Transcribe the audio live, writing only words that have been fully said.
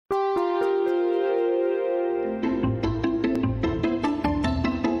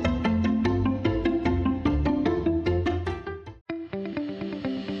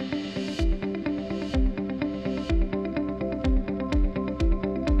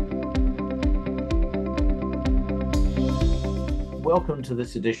welcome to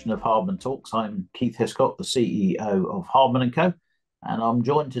this edition of Hardman Talks. I'm Keith Hiscock, the CEO of Hardman Co, and I'm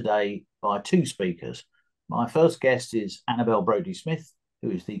joined today by two speakers. My first guest is Annabel Brodie-Smith,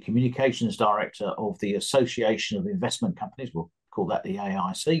 who is the Communications Director of the Association of Investment Companies. We'll call that the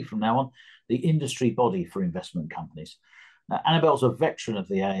AIC from now on, the industry body for investment companies. Annabel's a veteran of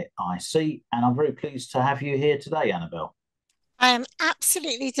the AIC, and I'm very pleased to have you here today, Annabel. I am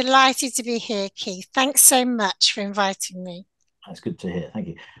absolutely delighted to be here, Keith. Thanks so much for inviting me. That's good to hear. Thank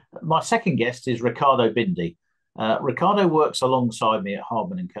you. My second guest is Riccardo Bindi. Riccardo works alongside me at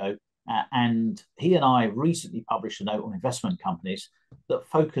Hardman Co, and he and I recently published a note on investment companies that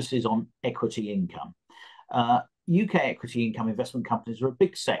focuses on equity income. UK equity income investment companies are a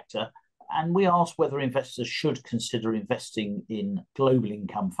big sector, and we asked whether investors should consider investing in global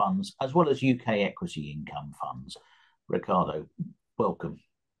income funds as well as UK equity income funds. Riccardo, welcome.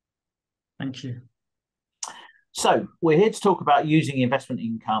 Thank you. So we're here to talk about using investment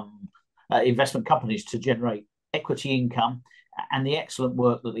companies to generate equity income and the excellent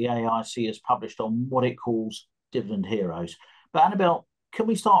work that the AIC has published on what it calls dividend heroes. But Annabel, can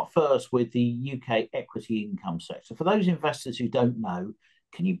we start first with the UK equity income sector? For those investors who don't know,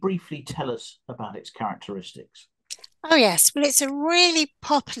 can you briefly tell us about its characteristics? Oh, yes. Well, it's a really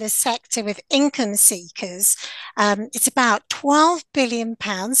popular sector with income seekers. It's about £12 billion.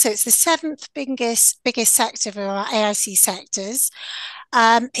 So it's the seventh biggest sector of our AIC sectors.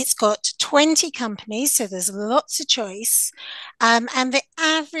 It's got 20 companies, so there's lots of choice. And the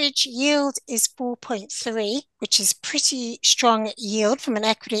average yield is 4.3, which is pretty strong yield from an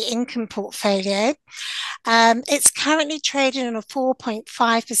equity income portfolio. It's currently trading on a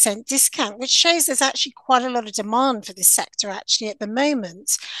 4.5% discount, which shows there's actually quite a lot of demand for this sector actually at the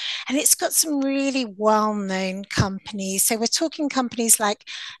moment. And it's got some really well-known companies. So we're talking companies like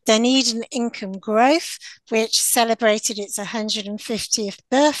Dunedin Income Growth, which celebrated its 150th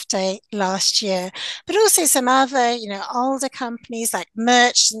birthday last year, but also some other, older companies like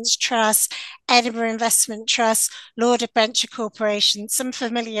Merchants Trust, Edinburgh Investment Trust, Lord of Venture Corporation, some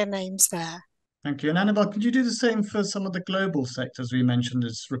familiar names there. Thank you. And Annabelle, could you do the same for some of the global sectors we mentioned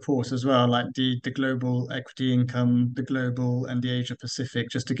as report as well, like the global equity income, the global and the Asia Pacific,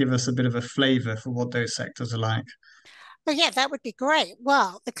 just to give us a bit of a flavor for what those sectors are like? Oh, yeah, that would be great.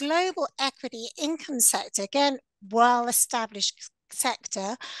 Well, the global equity income sector, again, well established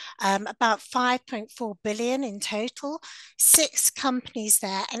sector, about 5.4 billion in total, six companies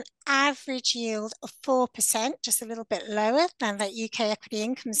there, an average yield of 4%, just a little bit lower than that UK equity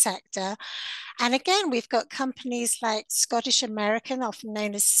income sector. And again, we've got companies like Scottish American, often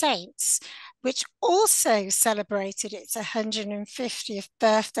known as Saints, which also celebrated its 150th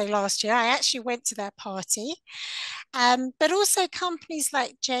birthday last year. I actually went to their party. But also companies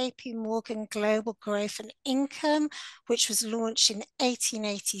like JP Morgan Global Growth and Income, which was launched in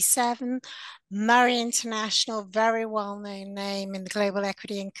 1887, Murray International, very well-known name in the global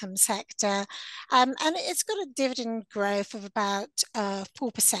equity income sector. And it's got a dividend growth of about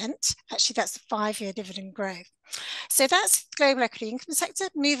 4%. Actually, that's the 5-year dividend growth. So that's the global equity income sector.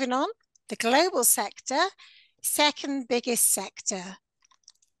 Moving on, the global sector, second biggest sector,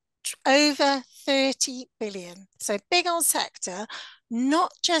 over 30 billion. So big old sector,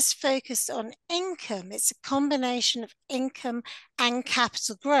 not just focused on income, it's a combination of income and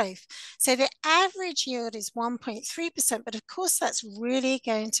capital growth. So the average yield is 1.3%, but of course that's really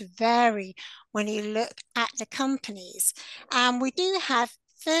going to vary when you look at the companies. And we do have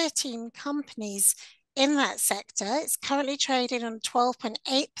 13 companies in that sector. It's currently trading on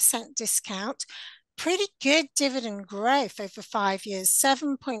 12.8% discount. Pretty good dividend growth over 5 years,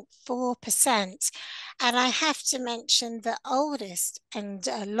 7.4%. And I have to mention the oldest and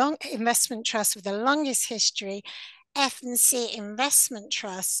long investment trust with the longest history, F&C Investment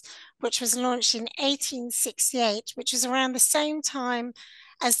Trust, which was launched in 1868, which was around the same time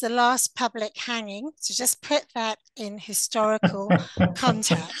as the last public hanging. So just put that in historical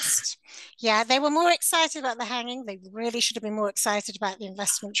context. Yeah, they were more excited about the hanging. They really should have been more excited about the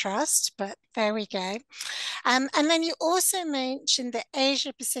investment trust, but there we go. And then you also mentioned the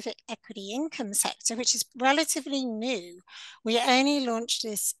Asia Pacific equity income sector, which is relatively new. We only launched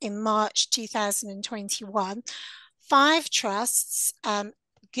this in March 2021. 5 trusts,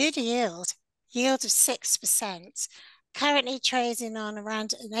 good yield of 6%. Currently trading on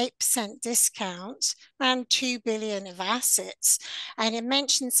around an 8% discount, around 2 billion of assets. And it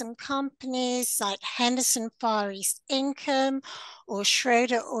mentioned some companies like Henderson Far East Income or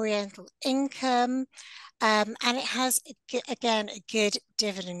Schroeder Oriental Income. And it has, again, a good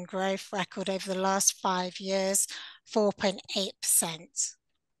dividend growth record over the last 5 years, 4.8%.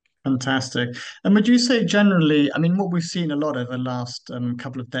 Fantastic. And would you say generally, I mean, what we've seen a lot over the last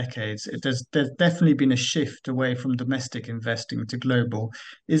couple of decades, there's definitely been a shift away from domestic investing to global.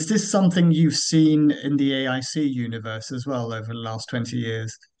 Is this something you've seen in the AIC universe as well over the last 20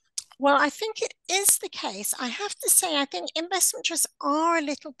 years? Well, I think it is the case. I have to say, I think investment trusts are a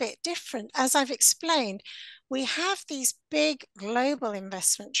little bit different. As I've explained, we have these big global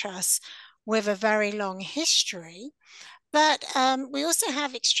investment trusts with a very long history. But we also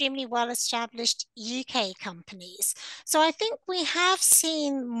have extremely well-established UK companies. So I think we have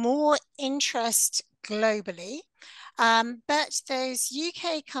seen more interest globally. But those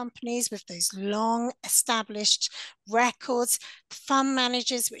UK companies with those long established records, fund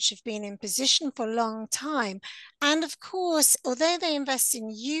managers which have been in position for a long time, and of course, although they invest in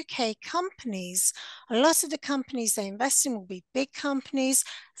UK companies, a lot of the companies they invest in will be big companies.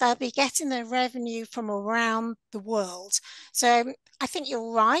 They'll be getting their revenue from around the world. So I think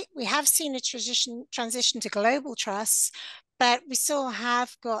you're right. We have seen a transition to global trusts, but we still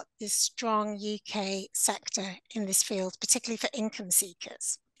have got this strong UK sector in this field, particularly for income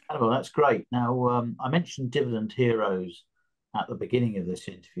seekers. Annabel, that's great. Now, I mentioned dividend heroes at the beginning of this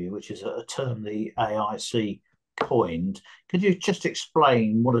interview, which is a term the AIC coined. Could you just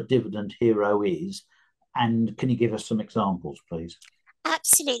explain what a dividend hero is, and can you give us some examples, please?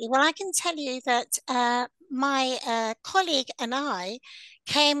 Absolutely. Well, I can tell you that my colleague and I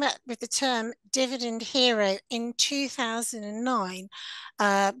came up with the term dividend hero in 2009,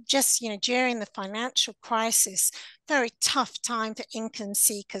 just during the financial crisis. Very tough time for income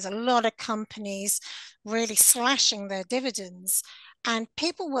seekers. A lot of companies really slashing their dividends, and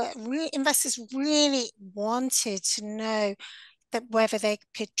investors really wanted to know that whether they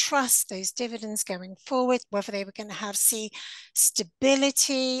could trust those dividends going forward, whether they were going to see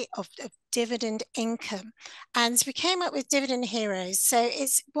stability of dividend income. And we came up with dividend heroes. So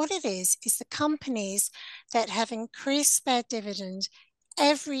it's what it is the companies that have increased their dividend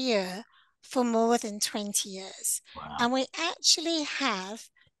every year for more than 20 years. Wow. And we actually have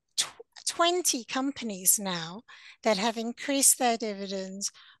 20 companies now that have increased their dividends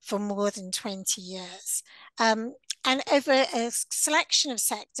for more than 20 years. And over a selection of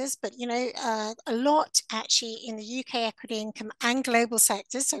sectors, but a lot actually in the UK equity income and global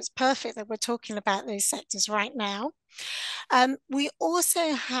sectors. So it's perfect that we're talking about those sectors right now. We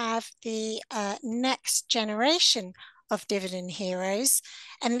also have the next generation of dividend heroes,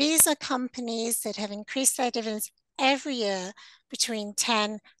 and these are companies that have increased their dividends every year between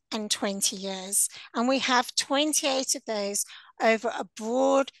 10 and 20 years. And we have 28 of those over a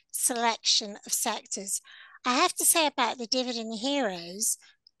broad selection of sectors. I have to say about the dividend heroes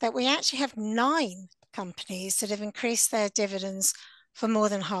that we actually have 9 companies that have increased their dividends for more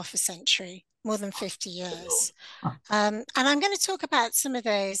than half a century, more than 50 years. And I'm going to talk about some of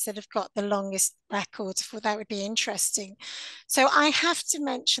those that have got the longest record. I thought that would be interesting. So I have to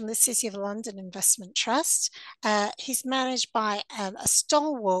mention the City of London Investment Trust. He's managed by a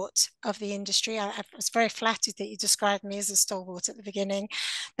stalwart of the industry. I was very flattered that you described me as a stalwart at the beginning.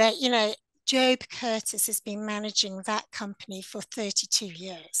 But, Job Curtis has been managing that company for 32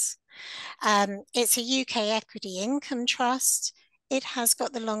 years. It's a UK equity income trust. It has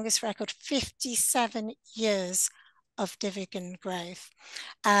got the longest record, 57 years of dividend growth.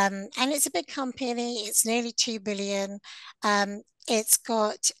 And it's a big company. It's nearly 2 billion. It's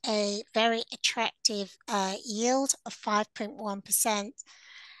got a very attractive yield of 5.1%.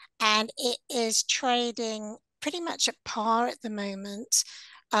 And it is trading pretty much at par at the moment.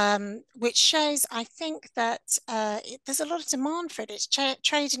 Which shows, I think, that there's a lot of demand for it. It's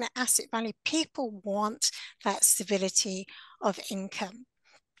trading at asset value. People want that stability of income.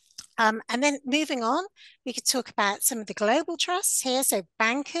 And then moving on, we could talk about some of the global trusts here. So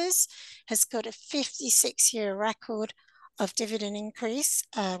Bankers has got a 56-year record of dividend increase,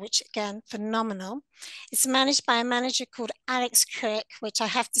 which again, phenomenal. It's managed by a manager called Alex Crick, which I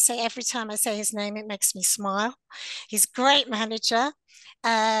have to say every time I say his name, it makes me smile. He's a great manager.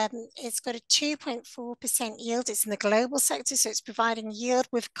 It's got a 2.4% yield. It's in the global sector, so it's providing yield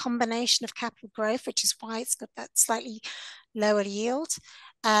with a combination of capital growth, which is why it's got that slightly lower yield.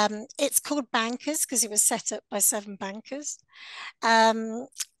 It's called Bankers because it was set up by 7 bankers.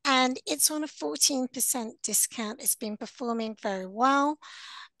 And it's on a 14% discount. It's been performing very well.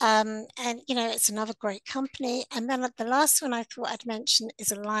 And, it's another great company. And then the last one I thought I'd mention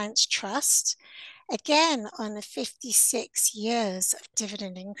is Alliance Trust. Again, on the 56 years of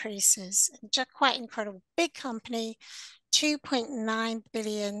dividend increases. Just quite incredible. Big company, 2.9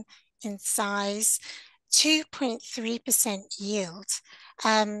 billion in size. 2.3% yield,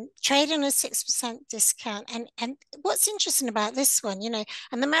 trading a 6% discount. And what's interesting about this one,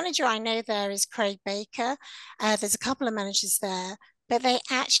 and the manager I know there is Craig Baker. There's a couple of managers there, but they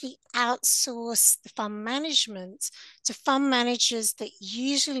actually outsource the fund management to fund managers that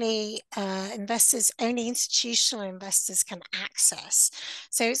usually only institutional investors can access.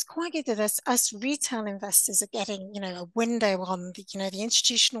 So it's quite good that us retail investors are getting, a window on the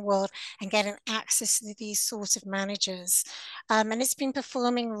institutional world and getting access to these sort of managers. And it's been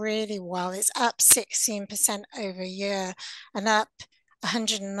performing really well. It's up 16% over a year and up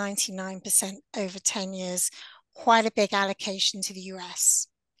 199% over 10 years. Quite a big allocation to the US.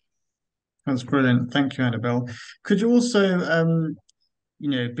 That's brilliant. Thank you, Annabel. Could you also,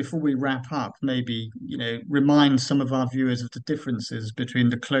 before we wrap up, maybe, remind some of our viewers of the differences between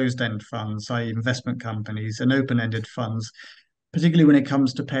the closed-end funds, i.e. investment companies, and open-ended funds, particularly when it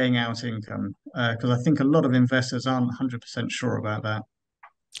comes to paying out income? Because I think a lot of investors aren't 100% sure about that.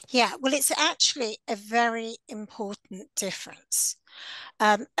 Yeah, well, it's actually a very important difference.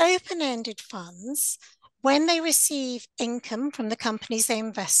 Open-ended funds, when they receive income from the companies they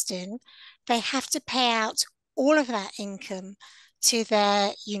invest in, they have to pay out all of that income to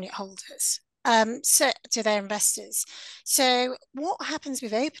their unit holders, so to their investors. So what happens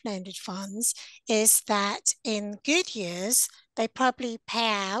with open-ended funds is that in good years, they probably pay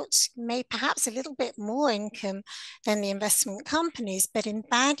out perhaps a little bit more income than the investment companies, but in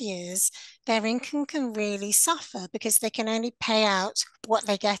bad years, their income can really suffer because they can only pay out what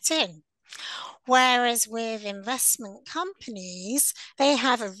they get in. Whereas with investment companies, they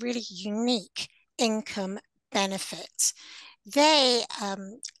have a really unique income benefit. They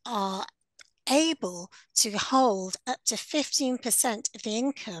are able to hold up to 15% of the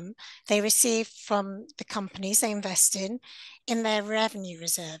income they receive from the companies they invest in their revenue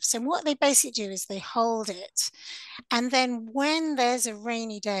reserves. So what they basically do is they hold it. And then when there's a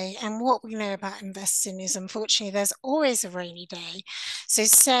rainy day, and what we know about investing is unfortunately there's always a rainy day. So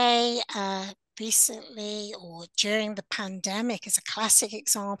say recently or during the pandemic is a classic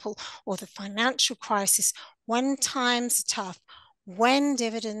example, or the financial crisis, when times are tough, when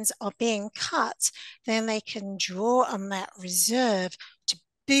dividends are being cut, then they can draw on that reserve to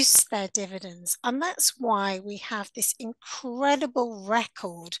boost their dividends. And that's why we have this incredible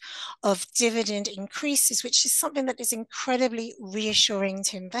record of dividend increases, which is something that is incredibly reassuring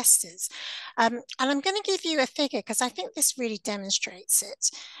to investors. And I'm going to give you a figure because I think this really demonstrates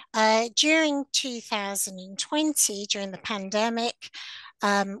it. During 2020, during the pandemic,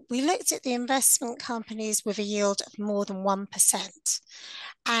 we looked at the investment companies with a yield of more than 1%,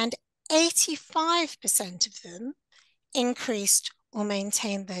 and 85% of them increased or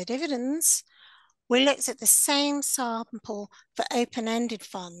maintained their dividends. We looked at the same sample for open-ended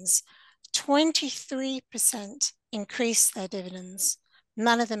funds. 23% increased their dividends.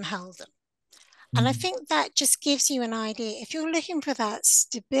 None of them held them. And I think that just gives you an idea. If you're looking for that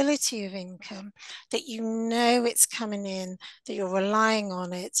stability of income, that it's coming in, that you're relying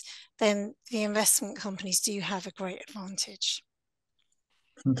on it, then the investment companies do have a great advantage.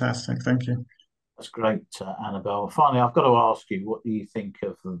 Fantastic. Thank you. That's great, Annabel. Finally, I've got to ask you, what do you think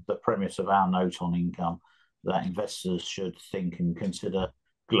of the premise of our note on income, that investors should think and consider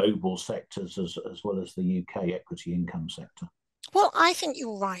global sectors as well as the UK equity income sector? Well, I think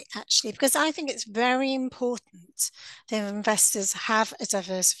you're right, actually, because I think it's very important that investors have a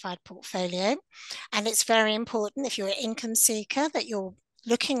diversified portfolio. And it's very important, if you're an income seeker, that you're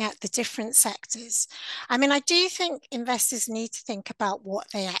looking at the different sectors. I mean, I do think investors need to think about what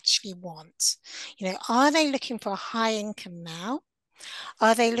they actually want. Are they looking for a high income now?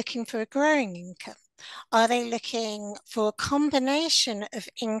 Are they looking for a growing income? Are they looking for a combination of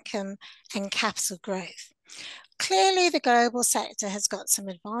income and capital growth? Clearly, the global sector has got some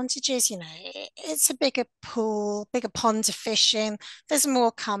advantages. It's a bigger pool, bigger pond to fish in. There's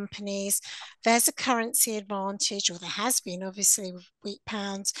more companies. There's a currency advantage, or there has been, obviously, with weak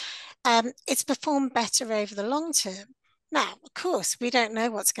pounds. It's performed better over the long term. Now, of course, we don't know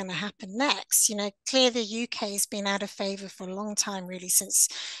what's going to happen next. Clearly the UK has been out of favour for a long time, really, since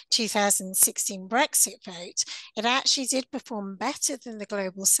 2016 Brexit vote. It actually did perform better than the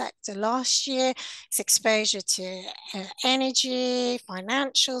global sector last year. Its exposure to energy,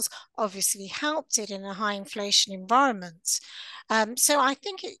 financials, obviously helped it in a high inflation environment. So I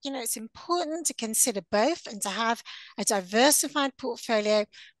think it's important to consider both and to have a diversified portfolio.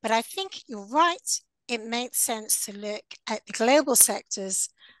 But I think you're right. It makes sense to look at the global sectors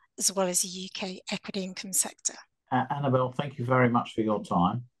as well as the UK equity income sector. Annabel, thank you very much for your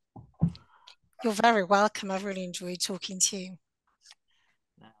time. You're very welcome. I've really enjoyed talking to you.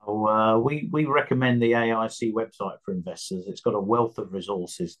 We recommend the AIC website for investors. It's got a wealth of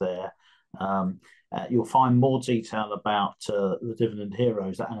resources there. You'll find more detail about the dividend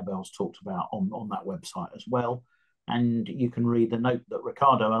heroes that Annabel's talked about on that website as well. And you can read the note that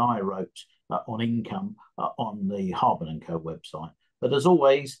Riccardo and I wrote on income on the Hardman Co website. But as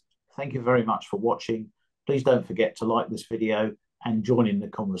always, thank you very much for watching. Please don't forget to like this video and join in the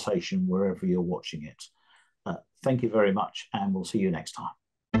conversation wherever you're watching it. Thank you very much, and we'll see you next time.